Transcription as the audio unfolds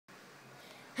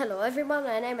Hello everyone,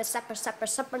 my name is Supper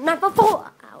number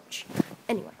 4. Ouch.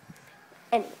 Anyway.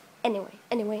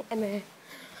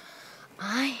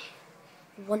 I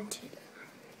wanted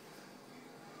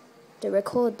to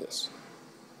record this.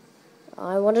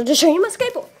 I wanted to show you my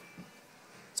skateboard.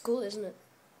 It's cool, isn't it?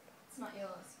 It's not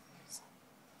yours.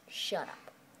 Shut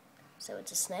up. So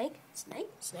it's a snake. Snake.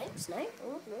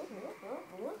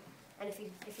 And if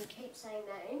you keep saying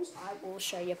names, I will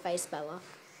show your face, Bella.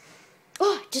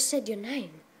 Oh, I just said your name.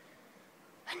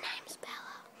 Her name's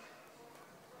Bella.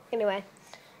 Anyway.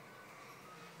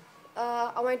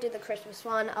 I won't do the Christmas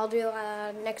one. I'll do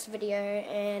next video,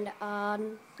 and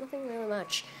nothing really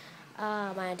much.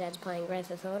 My dad's playing Grand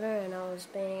Theft Auto, and I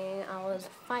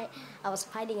was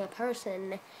fighting a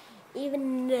person,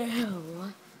 even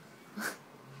though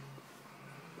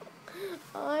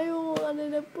I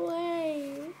wanted to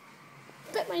play,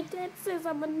 but my dad says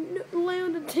I'm a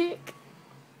lunatic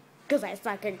because I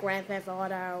suck at Grand Theft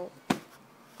Auto.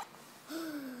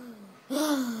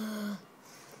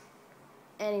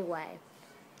 Anyway,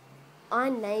 I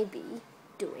may be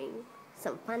doing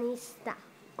some funny stuff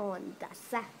on the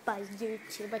Sapper's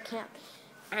YouTube account,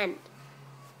 and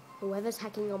whoever's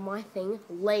hacking on my thing,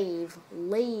 leave.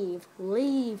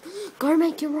 Go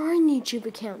make your own YouTube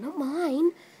account, not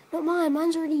mine.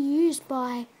 Mine's already used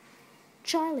by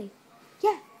Charlie.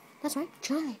 Yeah, that's right,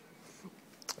 Charlie.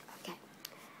 Okay,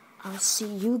 I'll see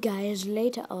you guys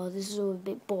later. Oh, this is a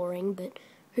bit boring, but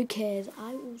who cares?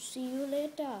 I will see you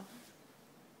later.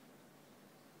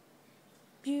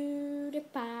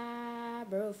 PewDiePie,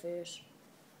 brofish.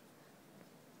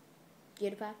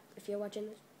 PewDiePie, if you're watching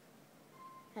this,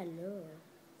 hello.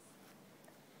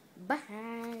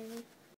 Bye.